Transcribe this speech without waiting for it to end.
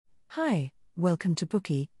Hi, welcome to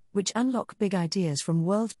Bookie, which unlock big ideas from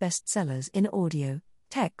world bestsellers in audio,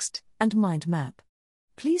 text, and mind map.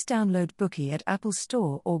 Please download Bookie at Apple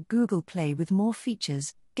Store or Google Play with more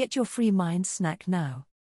features. Get your free mind snack now.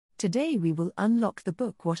 Today we will unlock the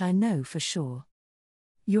book What I Know for Sure.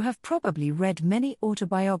 You have probably read many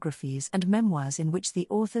autobiographies and memoirs in which the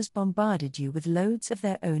authors bombarded you with loads of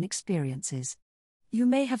their own experiences. You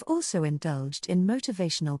may have also indulged in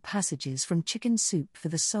motivational passages from Chicken Soup for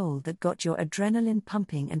the Soul that got your adrenaline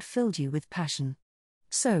pumping and filled you with passion.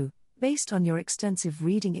 So, based on your extensive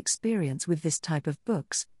reading experience with this type of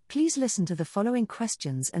books, please listen to the following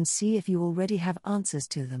questions and see if you already have answers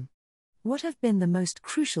to them. What have been the most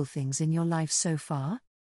crucial things in your life so far?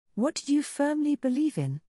 What do you firmly believe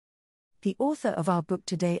in? The author of our book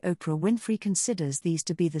today, Oprah Winfrey, considers these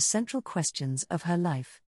to be the central questions of her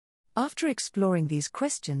life. After exploring these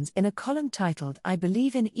questions in a column titled I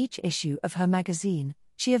Believe in each issue of her magazine,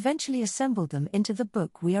 she eventually assembled them into the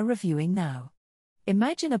book we are reviewing now.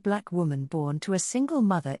 Imagine a black woman born to a single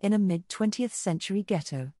mother in a mid-20th century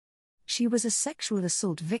ghetto. She was a sexual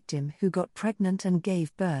assault victim who got pregnant and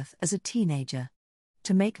gave birth as a teenager.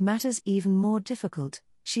 To make matters even more difficult,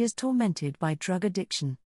 she is tormented by drug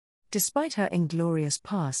addiction. Despite her inglorious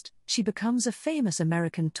past, she becomes a famous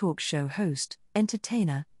American talk show host,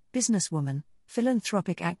 entertainer, businesswoman,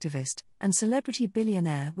 philanthropic activist, and celebrity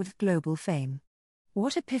billionaire with global fame.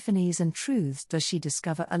 What epiphanies and truths does she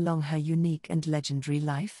discover along her unique and legendary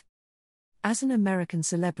life? As an American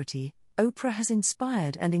celebrity, Oprah has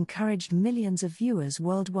inspired and encouraged millions of viewers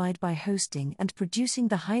worldwide by hosting and producing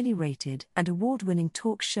the highly rated and award-winning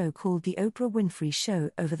talk show called The Oprah Winfrey Show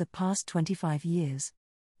over the past 25 years.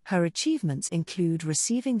 Her achievements include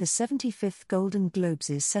receiving the 75th Golden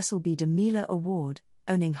Globes' Cecil B. DeMille Award,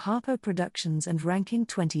 owning Harpo Productions and ranking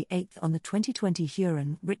 28th on the 2020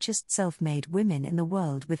 Huron Richest Self-Made Women in the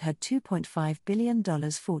World with her $2.5 billion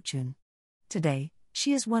fortune. Today,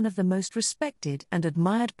 she is one of the most respected and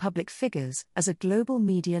admired public figures as a global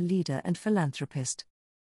media leader and philanthropist.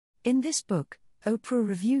 In this book, Oprah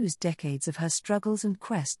reviews decades of her struggles and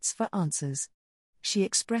quests for answers. She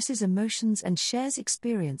expresses emotions and shares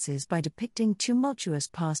experiences by depicting tumultuous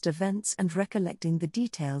past events and recollecting the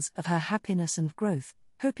details of her happiness and growth,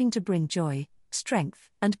 hoping to bring joy,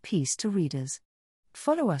 strength, and peace to readers.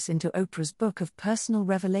 Follow us into Oprah's book of personal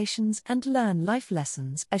revelations and learn life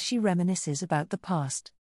lessons as she reminisces about the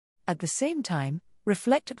past. At the same time,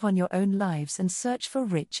 reflect upon your own lives and search for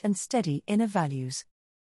rich and steady inner values.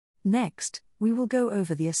 Next, we will go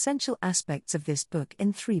over the essential aspects of this book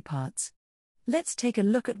in 3 parts. Let's take a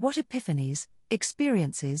look at what epiphanies,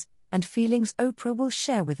 experiences, and feelings Oprah will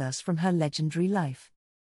share with us from her legendary life.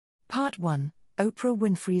 Part 1, Oprah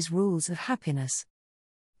Winfrey's Rules of Happiness.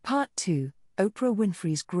 Part 2, Oprah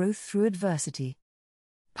Winfrey's Growth Through Adversity.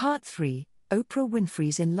 Part 3, Oprah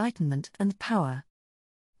Winfrey's Enlightenment and Power.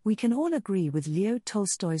 We can all agree with Leo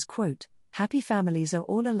Tolstoy's quote, "Happy families are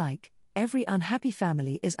all alike, every unhappy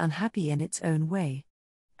family is unhappy in its own way."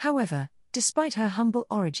 However, despite her humble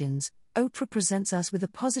origins, Oprah presents us with a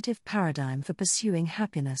positive paradigm for pursuing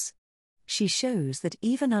happiness. She shows that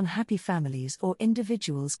even unhappy families or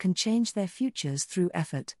individuals can change their futures through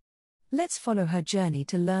effort. Let's follow her journey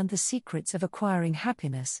to learn the secrets of acquiring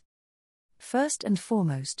happiness. First and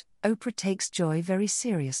foremost, Oprah takes joy very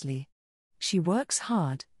seriously. She works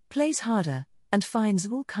hard, plays harder, and finds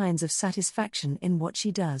all kinds of satisfaction in what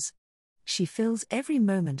she does. She fills every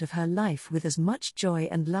moment of her life with as much joy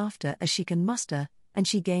and laughter as she can muster, and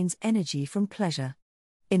she gains energy from pleasure.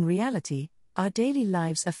 In reality, our daily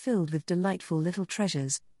lives are filled with delightful little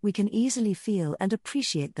treasures. We can easily feel and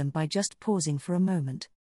appreciate them by just pausing for a moment.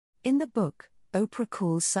 In the book, Oprah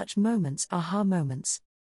calls such moments aha moments.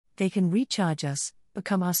 They can recharge us,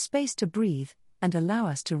 become our space to breathe, and allow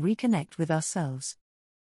us to reconnect with ourselves.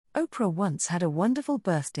 Oprah once had a wonderful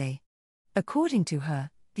birthday. According to her,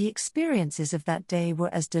 the experiences of that day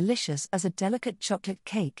were as delicious as a delicate chocolate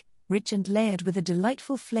cake, rich and layered with a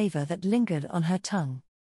delightful flavor that lingered on her tongue.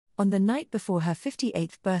 On the night before her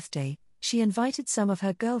 58th birthday, she invited some of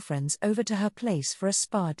her girlfriends over to her place for a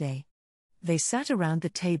spa day. They sat around the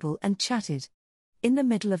table and chatted. In the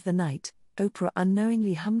middle of the night, Oprah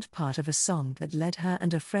unknowingly hummed part of a song that led her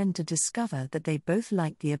and a friend to discover that they both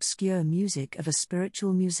liked the obscure music of a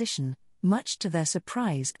spiritual musician, much to their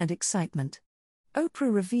surprise and excitement.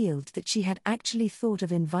 Oprah revealed that she had actually thought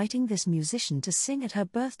of inviting this musician to sing at her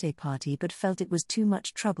birthday party but felt it was too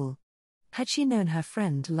much trouble. Had she known her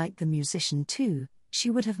friend liked the musician too, she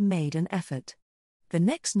would have made an effort. The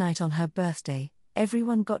next night on her birthday,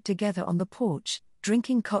 everyone got together on the porch,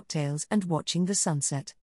 drinking cocktails and watching the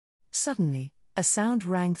sunset. Suddenly, a sound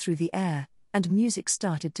rang through the air, and music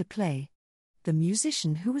started to play. The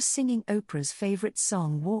musician who was singing Oprah's favorite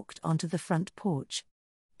song walked onto the front porch.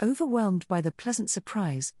 Overwhelmed by the pleasant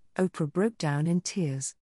surprise, Oprah broke down in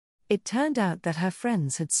tears. It turned out that her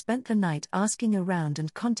friends had spent the night asking around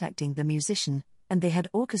and contacting the musician, and they had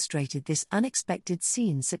orchestrated this unexpected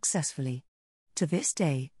scene successfully. To this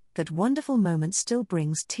day, that wonderful moment still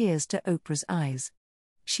brings tears to Oprah's eyes.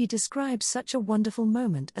 She describes such a wonderful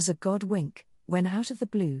moment as a God wink, when out of the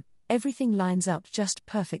blue, everything lines up just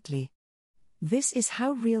perfectly. This is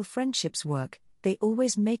how real friendships work, they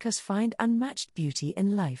always make us find unmatched beauty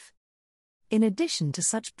in life. In addition to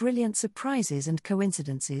such brilliant surprises and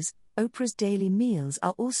coincidences, Oprah's daily meals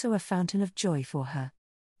are also a fountain of joy for her.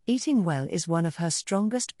 Eating well is one of her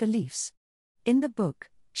strongest beliefs. In the book,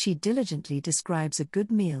 she diligently describes a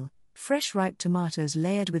good meal: fresh ripe tomatoes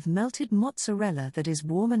layered with melted mozzarella that is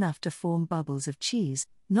warm enough to form bubbles of cheese,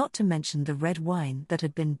 not to mention the red wine that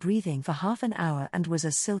had been breathing for half an hour and was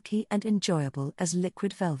as silky and enjoyable as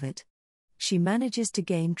liquid velvet. She manages to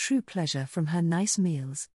gain true pleasure from her nice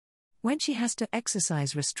meals. When she has to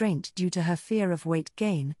exercise restraint due to her fear of weight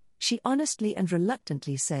gain, she honestly and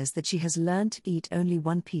reluctantly says that she has learned to eat only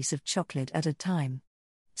one piece of chocolate at a time.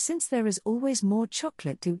 Since there is always more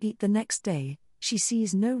chocolate to eat the next day, she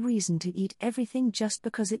sees no reason to eat everything just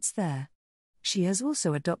because it's there. She has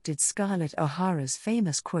also adopted Scarlett O'Hara's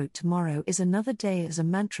famous quote, "Tomorrow is another day," as a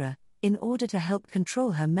mantra, in order to help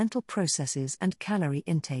control her mental processes and calorie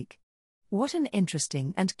intake. What an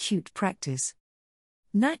interesting and cute practice.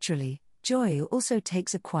 Naturally, joy also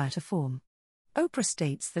takes a quieter form. Oprah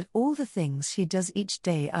states that all the things she does each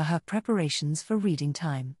day are her preparations for reading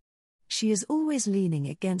time. She is always leaning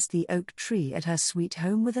against the oak tree at her sweet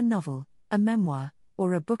home with a novel, a memoir,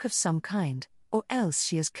 or a book of some kind, or else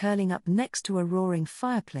she is curling up next to a roaring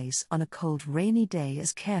fireplace on a cold rainy day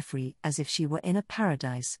as carefree as if she were in a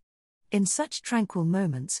paradise. In such tranquil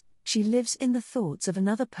moments, she lives in the thoughts of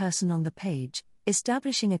another person on the page,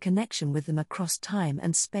 establishing a connection with them across time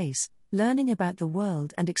and space, learning about the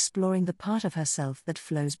world and exploring the part of herself that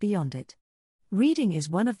flows beyond it. Reading is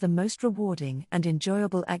one of the most rewarding and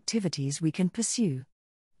enjoyable activities we can pursue.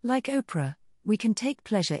 Like Oprah, we can take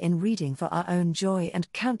pleasure in reading for our own joy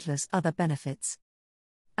and countless other benefits.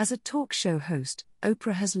 As a talk show host,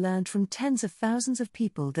 Oprah has learned from tens of thousands of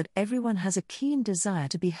people that everyone has a keen desire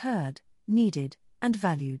to be heard, needed, and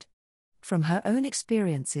valued. From her own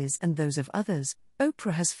experiences and those of others,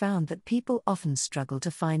 Oprah has found that people often struggle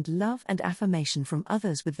to find love and affirmation from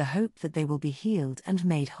others with the hope that they will be healed and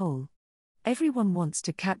made whole. Everyone wants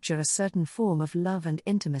to capture a certain form of love and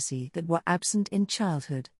intimacy that were absent in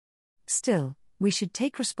childhood. Still, we should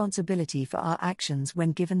take responsibility for our actions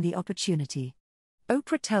when given the opportunity.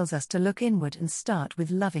 Oprah tells us to look inward and start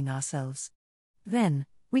with loving ourselves. Then,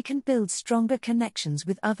 we can build stronger connections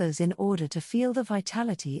with others in order to feel the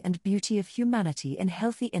vitality and beauty of humanity in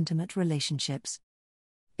healthy intimate relationships.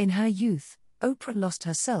 In her youth, Oprah lost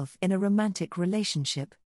herself in a romantic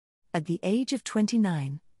relationship. At the age of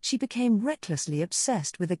 29, she became recklessly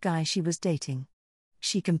obsessed with a guy she was dating.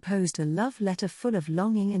 She composed a love letter full of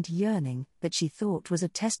longing and yearning that she thought was a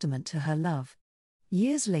testament to her love.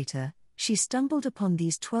 Years later, she stumbled upon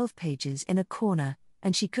these 12 pages in a corner,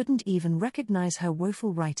 and she couldn't even recognize her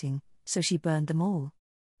woeful writing, so she burned them all.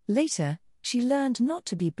 Later, she learned not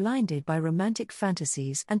to be blinded by romantic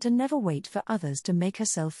fantasies and to never wait for others to make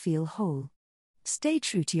herself feel whole. Stay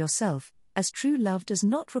true to yourself, as true love does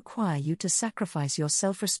not require you to sacrifice your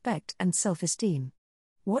self-respect and self-esteem.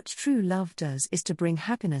 What true love does is to bring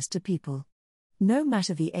happiness to people. No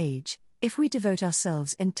matter the age, if we devote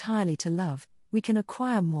ourselves entirely to love, we can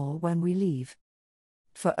acquire more when we leave.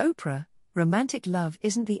 For Oprah, romantic love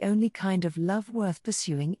isn't the only kind of love worth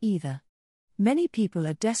pursuing either. Many people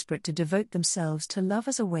are desperate to devote themselves to love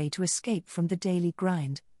as a way to escape from the daily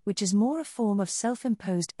grind, which is more a form of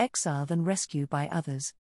self-imposed exile than rescue by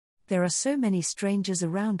others. There are so many strangers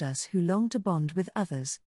around us who long to bond with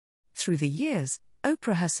others. Through the years,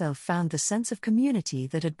 Oprah herself found the sense of community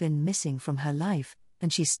that had been missing from her life,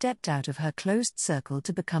 and she stepped out of her closed circle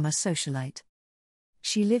to become a socialite.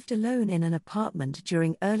 She lived alone in an apartment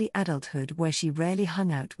during early adulthood where she rarely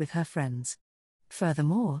hung out with her friends.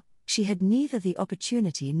 Furthermore, she had neither the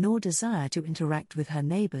opportunity nor desire to interact with her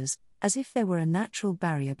neighbors, as if there were a natural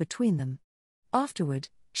barrier between them. Afterward,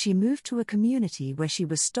 she moved to a community where she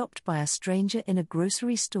was stopped by a stranger in a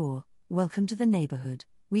grocery store. "Welcome to the neighborhood.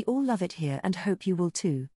 We all love it here and hope you will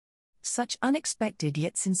too." Such unexpected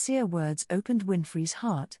yet sincere words opened Winfrey's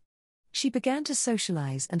heart. She began to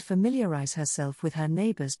socialize and familiarize herself with her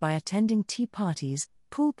neighbors by attending tea parties,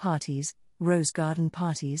 pool parties, rose garden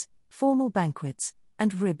parties, formal banquets,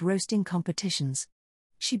 and rib roasting competitions.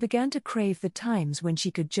 She began to crave the times when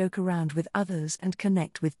she could joke around with others and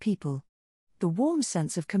connect with people. The warm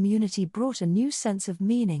sense of community brought a new sense of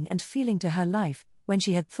meaning and feeling to her life, when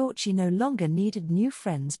she had thought she no longer needed new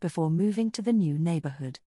friends before moving to the new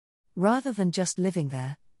neighborhood. Rather than just living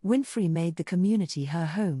there, Winfrey made the community her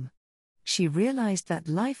home. She realized that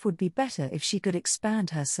life would be better if she could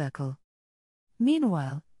expand her circle.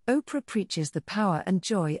 Meanwhile, Oprah preaches the power and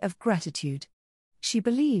joy of gratitude. She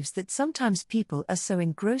believes that sometimes people are so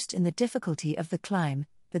engrossed in the difficulty of the climb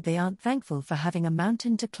that they aren't thankful for having a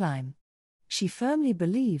mountain to climb. She firmly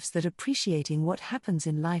believes that appreciating what happens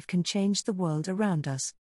in life can change the world around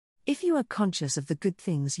us. If you are conscious of the good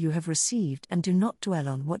things you have received and do not dwell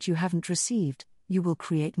on what you haven't received, you will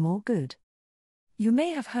create more good. You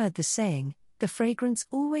may have heard the saying, "The fragrance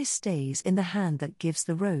always stays in the hand that gives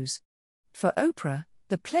the rose." For Oprah,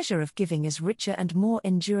 the pleasure of giving is richer and more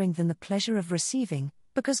enduring than the pleasure of receiving,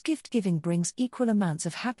 because gift-giving brings equal amounts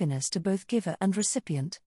of happiness to both giver and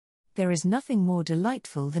recipient. There is nothing more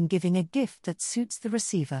delightful than giving a gift that suits the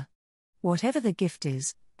receiver. Whatever the gift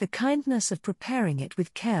is, the kindness of preparing it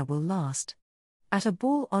with care will last. At a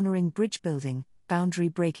ball honoring bridge-building,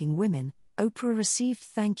 boundary-breaking women, Oprah received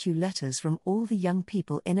thank you letters from all the young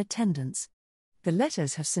people in attendance. The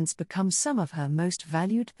letters have since become some of her most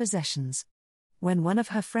valued possessions. When one of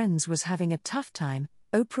her friends was having a tough time,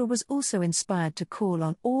 Oprah was also inspired to call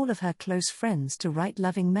on all of her close friends to write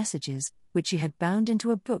loving messages, which she had bound into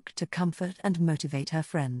a book to comfort and motivate her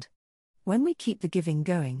friend. When we keep the giving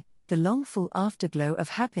going, the longful afterglow of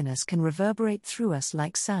happiness can reverberate through us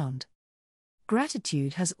like sound.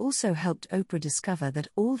 Gratitude has also helped Oprah discover that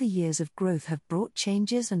all the years of growth have brought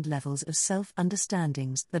changes and levels of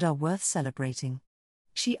self-understandings that are worth celebrating.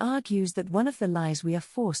 She argues that one of the lies we are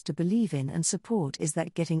forced to believe in and support is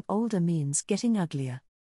that getting older means getting uglier.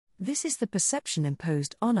 This is the perception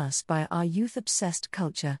imposed on us by our youth-obsessed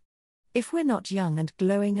culture. If we're not young and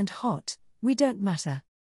glowing and hot, we don't matter.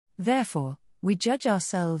 Therefore, we judge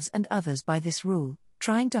ourselves and others by this rule,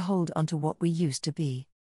 trying to hold on to what we used to be.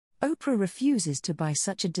 Oprah refuses to buy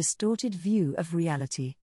such a distorted view of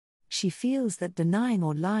reality. She feels that denying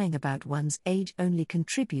or lying about one's age only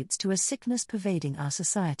contributes to a sickness pervading our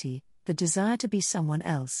society, the desire to be someone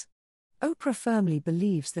else. Oprah firmly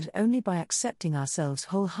believes that only by accepting ourselves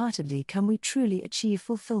wholeheartedly can we truly achieve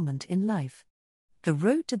fulfillment in life. The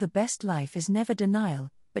road to the best life is never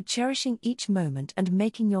denial, but cherishing each moment and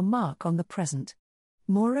making your mark on the present.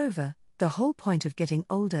 Moreover, the whole point of getting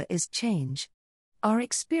older is change. Our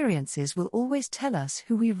experiences will always tell us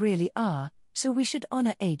who we really are, so we should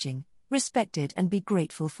honor aging, respect it and be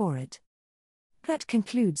grateful for it. That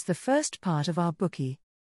concludes the first part of our bookie.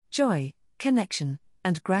 Joy, connection,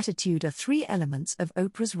 and gratitude are 3 elements of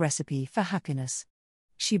Oprah's recipe for happiness.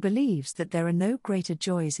 She believes that there are no greater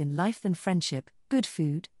joys in life than friendship, good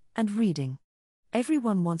food, and reading.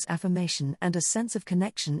 Everyone wants affirmation and a sense of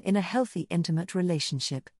connection in a healthy, intimate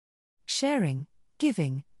relationship. Sharing,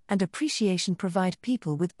 giving, and appreciation provide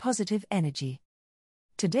people with positive energy.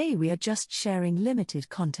 Today we are just sharing limited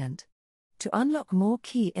content. To unlock more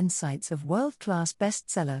key insights of world-class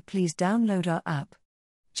bestseller, please download our app.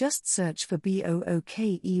 Just search for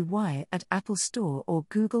BOOKEY at Apple Store or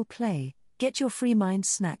Google Play. Get your free mind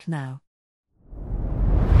snack now.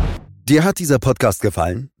 Dir hat dieser Podcast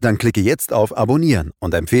gefallen? Dann klicke jetzt auf Abonnieren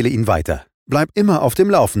und empfehle ihn weiter. Bleib immer auf dem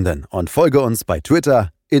Laufenden und folge uns bei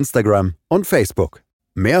Twitter, Instagram und Facebook.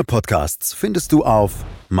 Mehr Podcasts findest du auf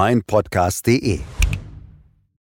meinpodcast.de.